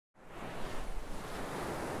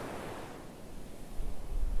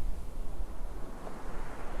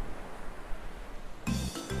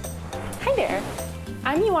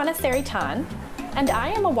Ioana Seritan, and I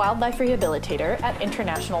am a wildlife rehabilitator at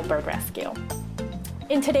International Bird Rescue.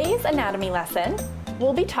 In today's anatomy lesson,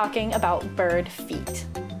 we'll be talking about bird feet.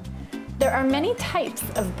 There are many types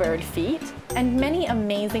of bird feet and many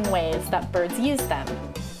amazing ways that birds use them.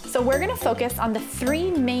 So we're going to focus on the three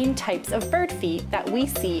main types of bird feet that we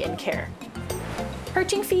see in care: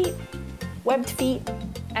 perching feet, webbed feet,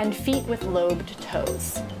 and feet with lobed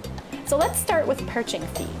toes. So let's start with perching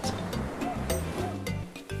feet.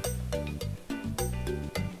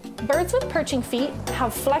 Birds with perching feet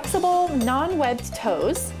have flexible, non-webbed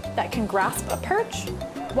toes that can grasp a perch,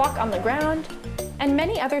 walk on the ground, and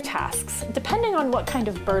many other tasks, depending on what kind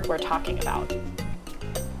of bird we're talking about.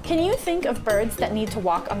 Can you think of birds that need to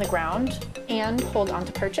walk on the ground and hold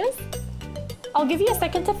onto perches? I'll give you a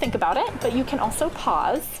second to think about it, but you can also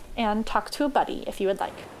pause and talk to a buddy if you would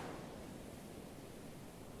like.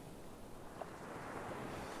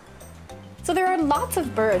 So there are lots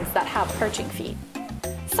of birds that have perching feet.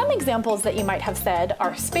 Some examples that you might have said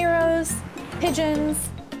are sparrows, pigeons,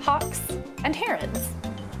 hawks, and herons.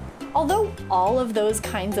 Although all of those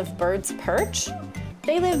kinds of birds perch,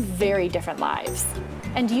 they live very different lives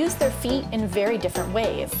and use their feet in very different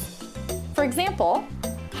ways. For example,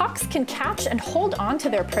 hawks can catch and hold on to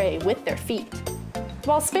their prey with their feet,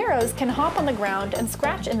 while sparrows can hop on the ground and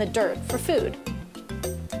scratch in the dirt for food.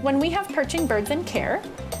 When we have perching birds in care,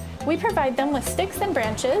 we provide them with sticks and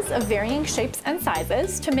branches of varying shapes and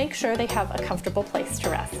sizes to make sure they have a comfortable place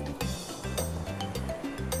to rest.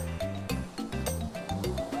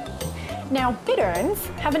 Now, bitterns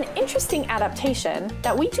have an interesting adaptation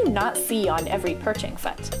that we do not see on every perching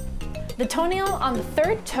foot. The toenail on the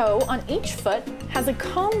third toe on each foot has a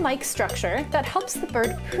comb-like structure that helps the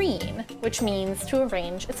bird preen, which means to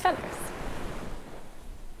arrange its feathers.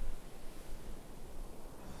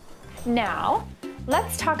 Now,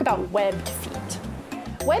 let's talk about webbed feet.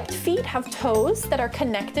 Webbed feet have toes that are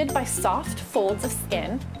connected by soft folds of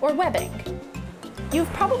skin or webbing.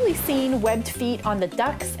 You've probably seen webbed feet on the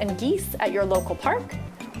ducks and geese at your local park,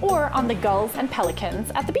 or on the gulls and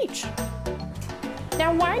pelicans at the beach.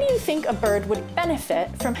 Now, why do you think a bird would benefit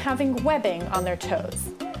from having webbing on their toes?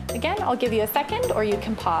 Again, I'll give you a second, or you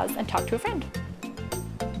can pause and talk to a friend.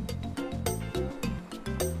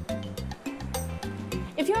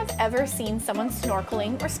 If you have ever seen someone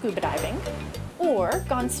snorkeling or scuba diving, or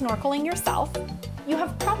gone snorkeling yourself, you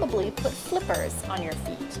have probably put flippers on your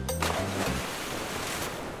feet.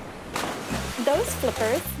 Those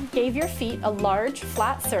flippers gave your feet a large,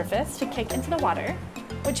 flat surface to kick into the water,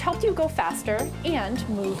 which helped you go faster and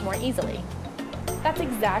move more easily. That's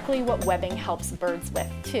exactly what webbing helps birds with,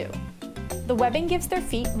 too. The webbing gives their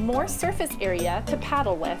feet more surface area to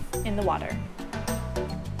paddle with in the water.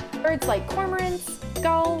 Birds like cormorants,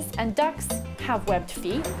 gulls, and ducks have webbed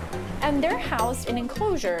feet, and they're housed in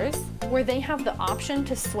enclosures where they have the option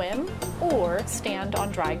to swim or stand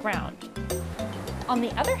on dry ground. On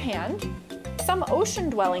the other hand, some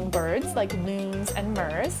ocean-dwelling birds, like loons and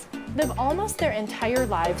murres, live almost their entire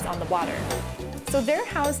lives on the water. So they're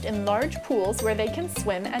housed in large pools where they can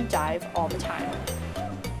swim and dive all the time.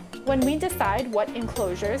 When we decide what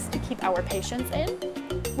enclosures to keep our patients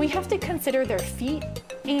in, we have to consider their feet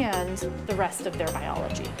and the rest of their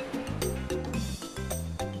biology.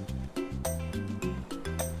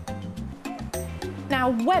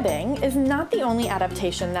 Now, webbing is not the only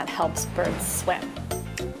adaptation that helps birds swim.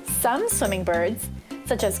 Some swimming birds,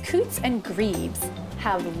 such as coots and grebes,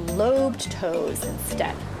 have lobed toes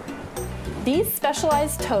instead. These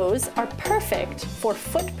specialized toes are perfect for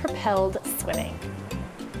foot-propelled swimming.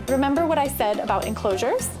 Remember what I said about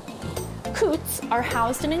enclosures? Coots are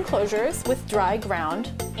housed in enclosures with dry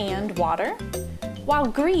ground and water, while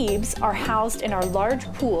grebes are housed in our large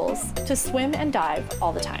pools to swim and dive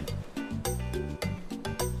all the time.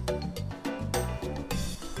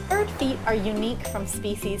 Bird feet are unique from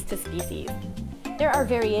species to species. There are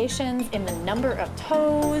variations in the number of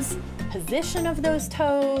toes, position of those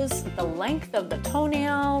toes, the length of the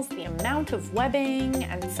toenails, the amount of webbing,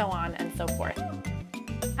 and so on and so forth.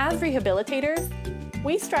 As rehabilitators,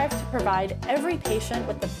 we strive to provide every patient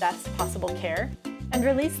with the best possible care and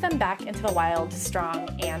release them back into the wild strong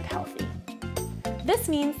and healthy. This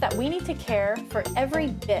means that we need to care for every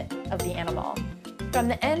bit of the animal, from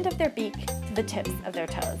the end of their beak to the tips of their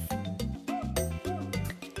toes.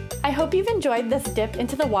 I hope you've enjoyed this dip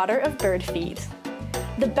into the water of bird feet.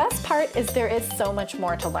 The best part is there is so much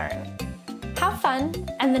more to learn. Have fun,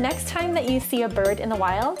 and the next time that you see a bird in the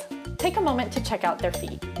wild, take a moment to check out their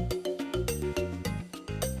feet.